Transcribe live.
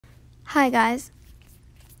Hi guys.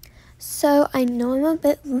 So I know I'm a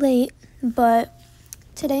bit late, but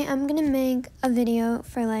today I'm gonna make a video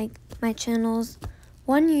for my channel's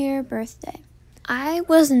 1-year birthday. I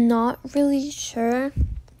was not really sure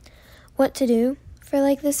what to do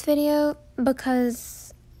for this video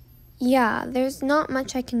because there's not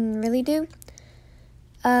much I can really do.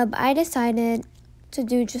 But I decided to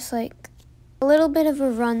do just a little bit of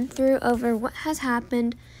a run through over what has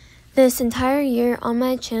happened this entire year on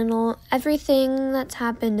my channel, everything that's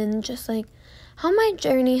happened, and just how my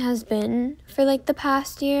journey has been for the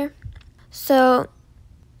past year. So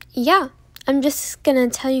yeah, I'm just gonna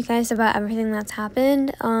tell you guys about everything that's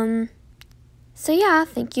happened. So yeah,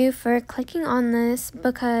 thank you for clicking on this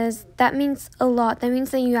because that means a lot. That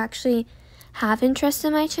means that you actually have interest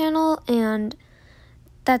in my channel, and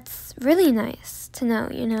that's really nice to know,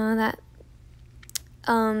 that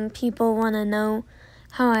people want to know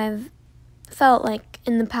how I've felt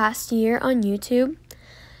in the past year on YouTube.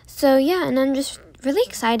 So yeah, and I'm just really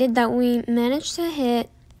excited that we managed to hit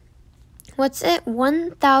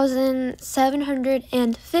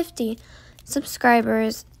 1,750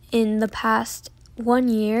 subscribers in the past 1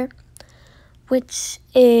 year, which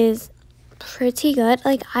is pretty good.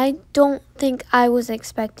 I don't think I was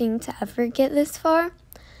expecting to ever get this far.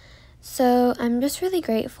 So I'm just really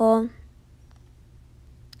grateful.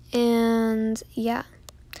 And yeah,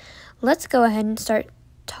 let's go ahead and start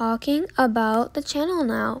talking about the channel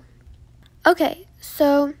now. Okay,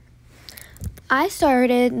 so I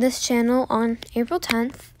started this channel on April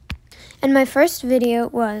 10th, and my first video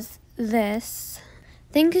was this.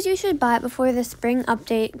 Things you should buy before the spring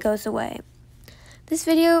update goes away. This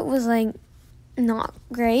video was not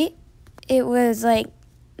great. It was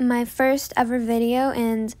my first ever video,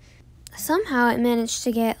 and somehow it managed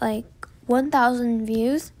to get 1,000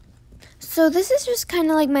 views. So this is just kind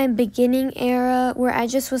of my beginning era where I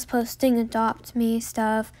just was posting Adopt Me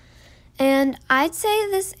stuff. And I'd say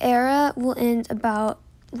this era will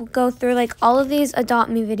go through all of these Adopt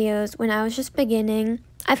Me videos when I was just beginning.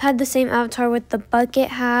 I've had the same avatar with the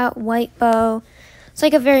bucket hat, white bow. It's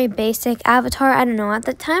a very basic avatar. I don't know, at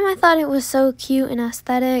the time I thought it was so cute and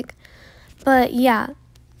aesthetic. But yeah,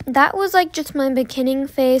 that was just my beginning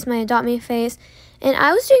phase, my Adopt Me phase. And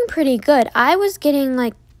I was doing pretty good. I was getting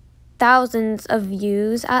thousands of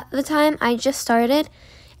views at the time I just started,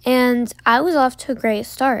 and I was off to a great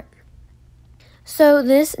start. So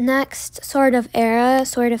this next sort of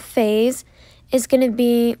phase is going to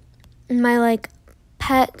be my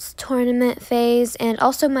pets tournament phase, and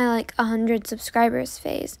also my 100 subscribers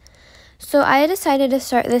phase. So I decided to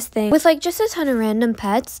start this thing with just a ton of random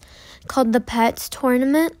pets called the pets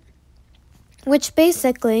tournament, which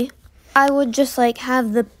basically I would just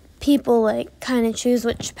have the people kind of choose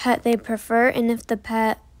which pet they prefer, and if the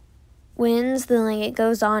pet wins, then it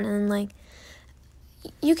goes on, and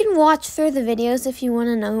you can watch through the videos if you want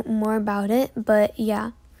to know more about it. But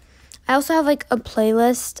yeah, I also have a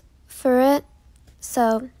playlist for it,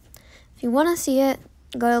 so if you want to see it,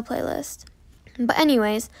 go to the playlist. But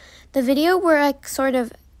anyways, the video where sort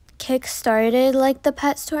of kick-started the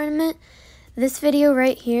pets tournament, this video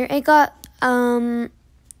right here, it got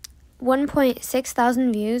 1.6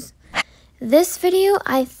 thousand views. This video,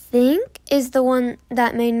 I think, is the one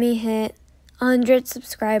that made me hit 100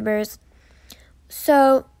 subscribers.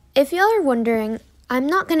 So if y'all are wondering, I'm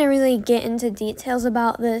not going to really get into details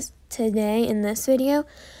about this today in this video,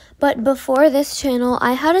 but before this channel,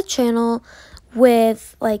 I had a channel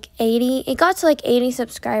with 80, it got to 80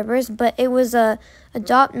 subscribers, but it was a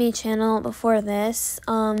Adopt Me channel before this.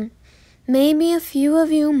 Maybe a few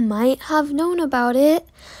of you might have known about it.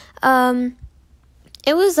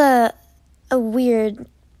 It was a weird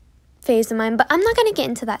phase of mine, but I'm not going to get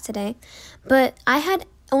into that today. But I had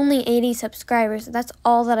only 80 subscribers. That's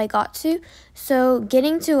all that I got to. So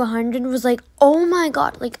getting to 100 was oh my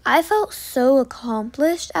god. I felt so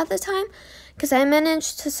accomplished at the time because I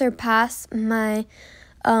managed to surpass my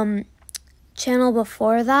channel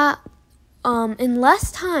before that in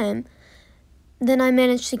less time. Then I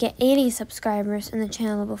managed to get 80 subscribers in the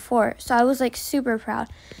channel before. So I was super proud.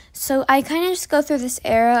 So I kind of just go through this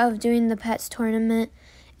era of doing the pets tournament.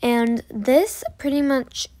 And this pretty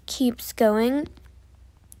much keeps going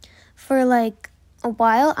for a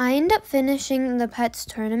while. I end up finishing the pets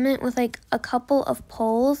tournament with a couple of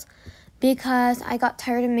polls because I got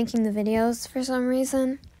tired of making the videos for some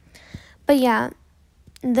reason. But yeah,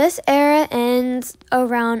 this era ends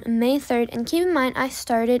around May 3rd. And keep in mind, I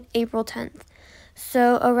started April 10th.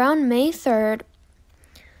 So around May 3rd,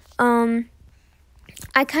 I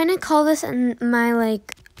kind of call this in my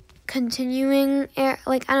continuing era,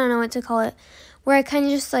 I don't know what to call it, where I kind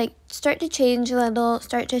of just like start to change a little,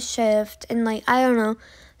 start to shift, and like, I don't know,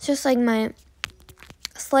 it's just like my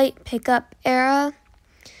slight pickup era.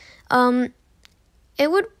 It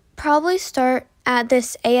would probably start at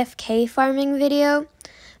this AFK farming video,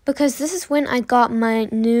 because this is when I got my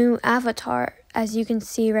new avatar. As you can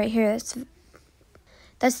see right here,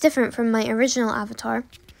 that's different from my original avatar.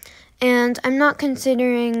 And I'm not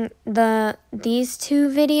considering these two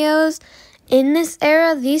videos in this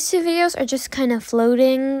era. These two videos are just kind of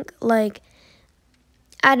floating, like,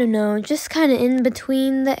 I don't know, just kind of in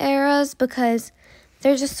between the eras, because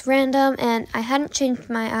they're just random, and I hadn't changed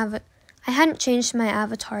my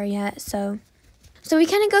avatar yet, so we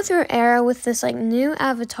kind of go through an era with this like new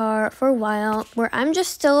avatar for a while, where I'm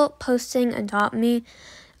just still posting Adopt Me.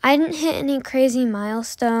 I didn't hit any crazy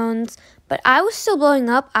milestones, but I was still blowing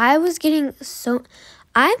up. I was getting so...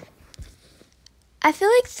 I feel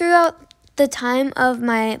like throughout the time of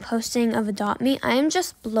my posting of Adopt Me, I am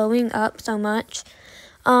just blowing up so much.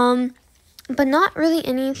 But not really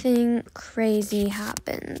anything crazy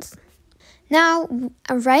happens. Now,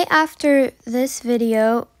 right after this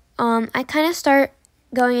video, I kind of start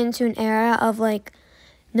going into an era of like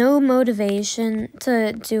no motivation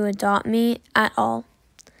to do Adopt Me at all.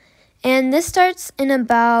 And this starts in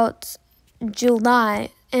about July.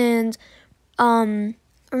 And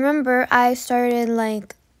remember, I started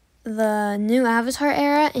like the new avatar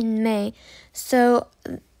era in May. So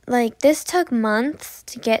like this took months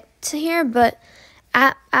to get to here, but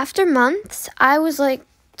after months, I was like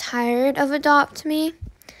tired of Adopt Me.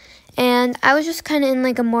 And I was just kind of in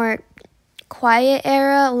like a more quiet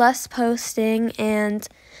era, less posting, and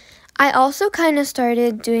I also kind of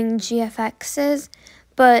started doing GFXs,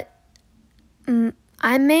 but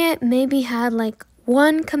I maybe had like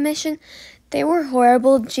one commission. They were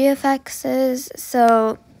horrible GFXs,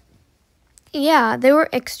 so yeah, they were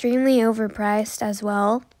extremely overpriced as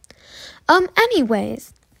well.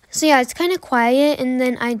 Anyways, so yeah, it's kind of quiet, and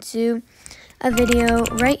then I do a video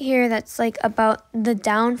right here that's like about the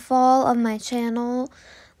downfall of my channel.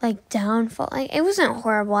 Like downfall, like it wasn't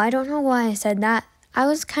horrible. I don't know why I said that. I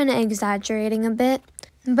was kind of exaggerating a bit.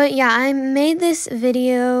 But yeah, I made this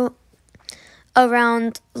video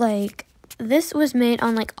around like, this was made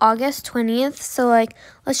on like August 20th. So like,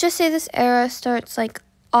 let's just say this era starts like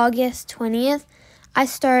August 20th. I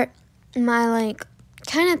start my like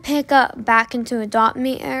kind of pick up back into Adopt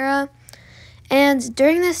Me era. And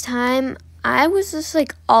during this time, I was just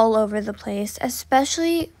like all over the place,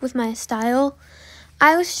 especially with my style.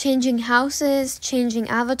 I was changing houses, changing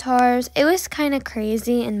avatars. It was kind of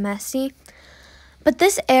crazy and messy. But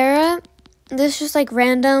this era, this just like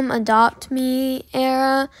random Adopt Me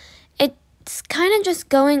era, it's kind of just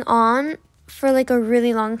going on for like a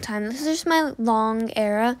really long time. This is just my long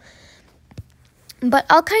era. But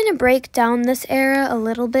I'll kind of break down this era a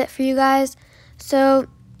little bit for you guys. So,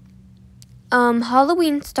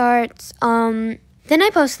 Halloween starts. Then I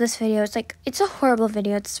post this video. It's a horrible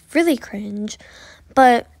video. It's really cringe.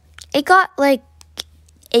 But it got like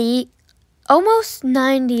almost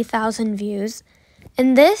 90,000 views.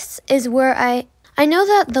 And this is where I know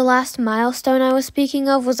that the last milestone I was speaking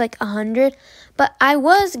of was like 100. But I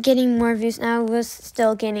was getting more views and I was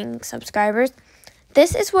still gaining subscribers.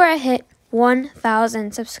 This is where I hit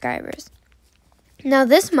 1,000 subscribers. Now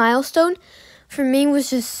this milestone for me was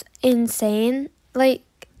just insane. Like,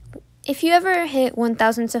 if you ever hit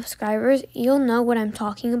 1,000 subscribers, you'll know what I'm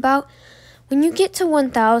talking about. When you get to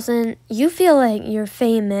 1,000, you feel like you're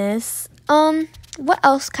famous. What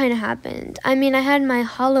else kind of happened? I mean, I had my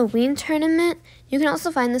Halloween tournament. You can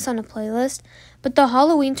also find this on a playlist. But the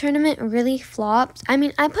Halloween tournament really flopped. I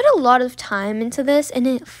mean, I put a lot of time into this and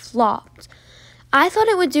it flopped. I thought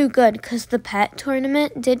it would do good because the pet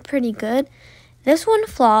tournament did pretty good. This one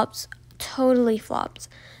flopped, totally flopped.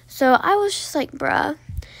 So I was just like, bruh.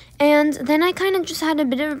 And then I kind of just had a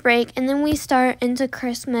bit of a break, and then we start into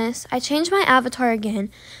Christmas. I changed my avatar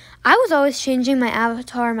again. I was always changing my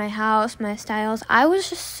avatar, my house, my styles. I was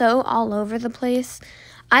just so all over the place.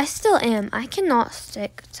 I still am. I cannot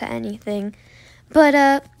stick to anything.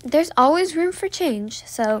 But there's always room for change.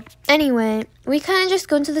 So anyway, we kind of just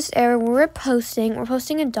go into this era where we're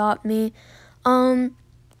posting Adopt Me.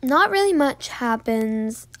 Not really much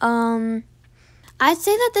happens. I'd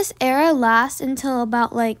say that this era lasts until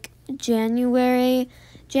about like January,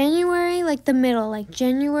 like the middle, like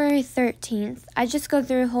January 13th. I just go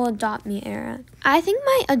through a whole Adopt Me era. I think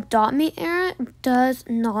my Adopt Me era does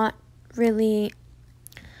not really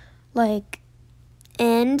like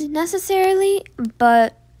end necessarily,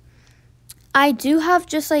 but I do have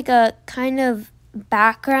just like a kind of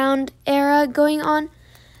background era going on.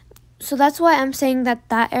 So that's why I'm saying that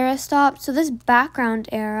that era stopped. So this background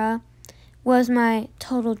era was my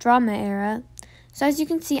total drama era. So as you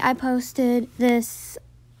can see, I posted this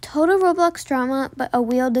total Roblox drama, but a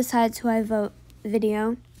wheel decides who I vote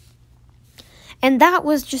video. And that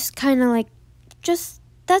was just kind of like,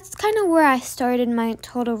 that's kind of where I started my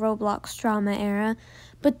total Roblox drama era.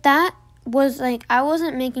 But that was like, I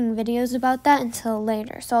wasn't making videos about that until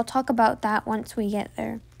later. So I'll talk about that once we get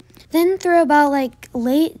there. Then through about like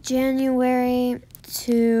late January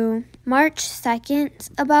to March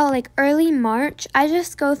 2nd, about like early March, I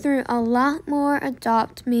just go through a lot more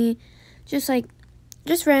Adopt Me, just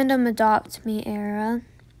random Adopt Me era.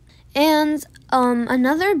 And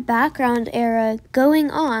another background era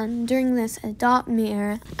going on during this Adopt Me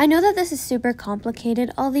era. I know that this is super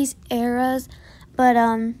complicated, all these eras, but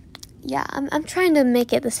yeah, I'm trying to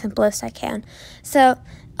make it the simplest I can. So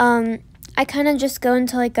I kind of just go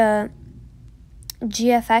into like a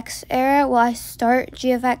GFX era. Well, I start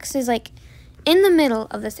GFXs like in the middle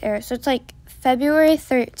of this era. So it's like February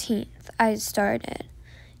 13th I started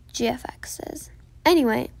GFXs.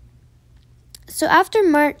 Anyway, so after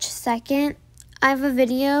March 2nd, I have a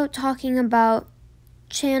video talking about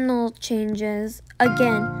channel changes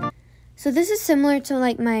again. So this is similar to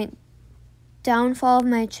like my downfall of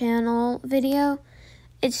my channel video.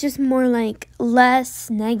 It's just more like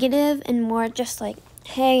less negative and more just like,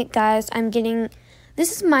 hey guys,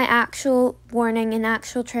 this is my actual warning and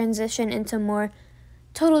actual transition into more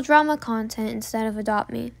total drama content instead of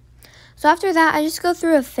Adopt Me. So after that, I just go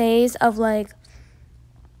through a phase of like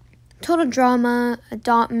total drama,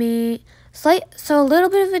 Adopt Me, so a little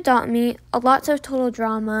bit of Adopt Me, lots of total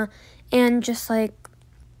drama, and just like,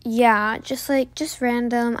 yeah, just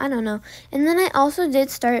random, I don't know. And then I also did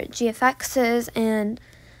start GFXs, and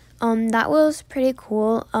that was pretty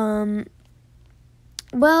cool.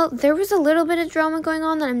 Well, there was a little bit of drama going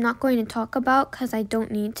on that I'm not going to talk about because I don't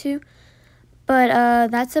need to, but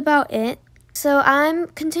that's about it. So I'm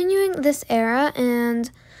continuing this era, and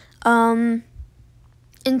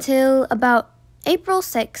until about April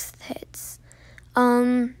 6th hits.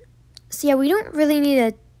 So yeah, we don't really need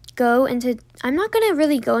to I'm not going to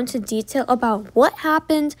really go into detail about what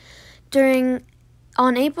happened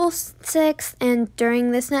on April 6th and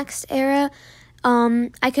during this next era.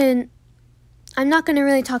 I'm not going to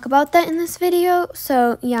really talk about that in this video,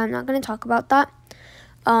 so yeah, I'm not going to talk about that.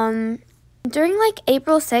 During like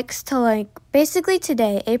April 6th to like basically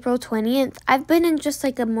today, April 20th, I've been in just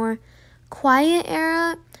like a more quiet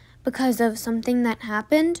era because of something that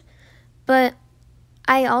happened, but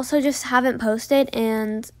I also just haven't posted,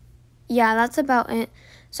 and yeah, that's about it.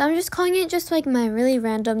 So I'm just calling it just like my really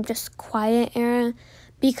random, just quiet era,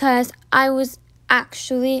 because I was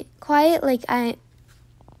actually quiet. Like I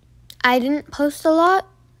didn't post a lot.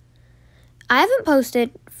 I haven't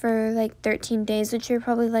posted for like 13 days, which you're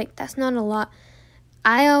probably like, that's not a lot.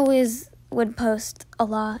 I always would post a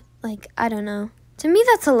lot. Like, I don't know. To me,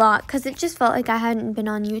 that's a lot because it just felt like I hadn't been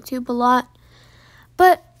on YouTube a lot.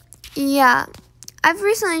 But yeah, I've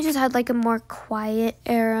recently just had like a more quiet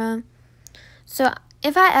era. So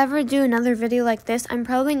if I ever do another video like this, I'm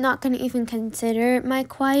probably not going to even consider my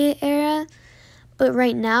quiet era. But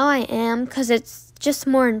right now I am, because it's just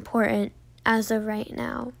more important as of right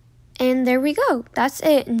now. And there we go. That's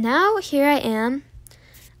it. Now here I am.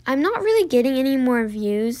 I'm not really getting any more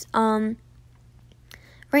views.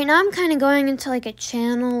 Right now I'm kind of going into like a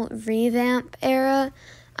channel revamp era.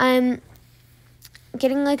 I'm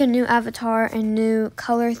getting like a new avatar and new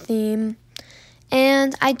color theme.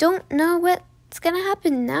 And I don't know what's going to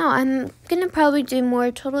happen now. I'm going to probably do more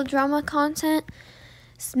total drama content.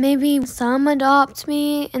 Maybe some Adopt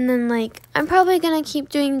Me. And then like, I'm probably going to keep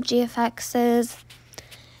doing GFXs.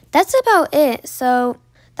 That's about it. So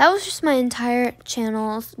that was just my entire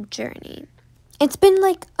channel's journey. It's been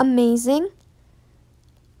like amazing.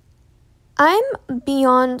 I'm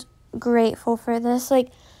beyond grateful for this. Like,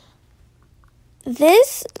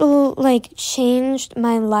 this like changed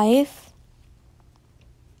my life.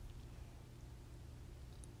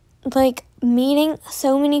 Like, meeting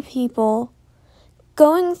so many people,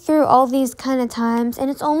 going through all these kind of times, and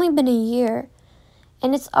it's only been a year,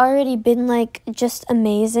 and it's already been like just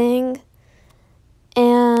amazing.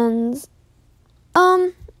 And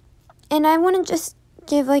I want to just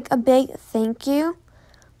give like a big thank you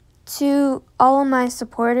to all of my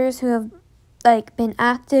supporters who have like been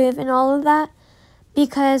active and all of that,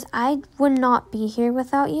 because I would not be here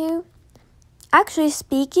without you. Actually,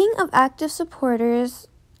 speaking of active supporters,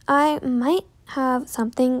 I might have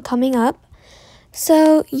something coming up.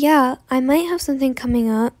 So yeah, I might have something coming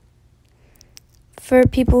up for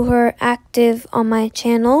people who are active on my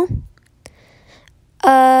channel.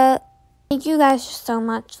 Thank you guys so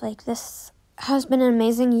much. Like, this has been an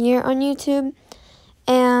amazing year on YouTube,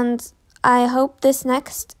 and I hope this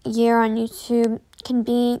next year on YouTube can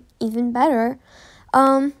be even better.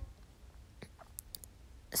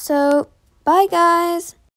 So bye guys.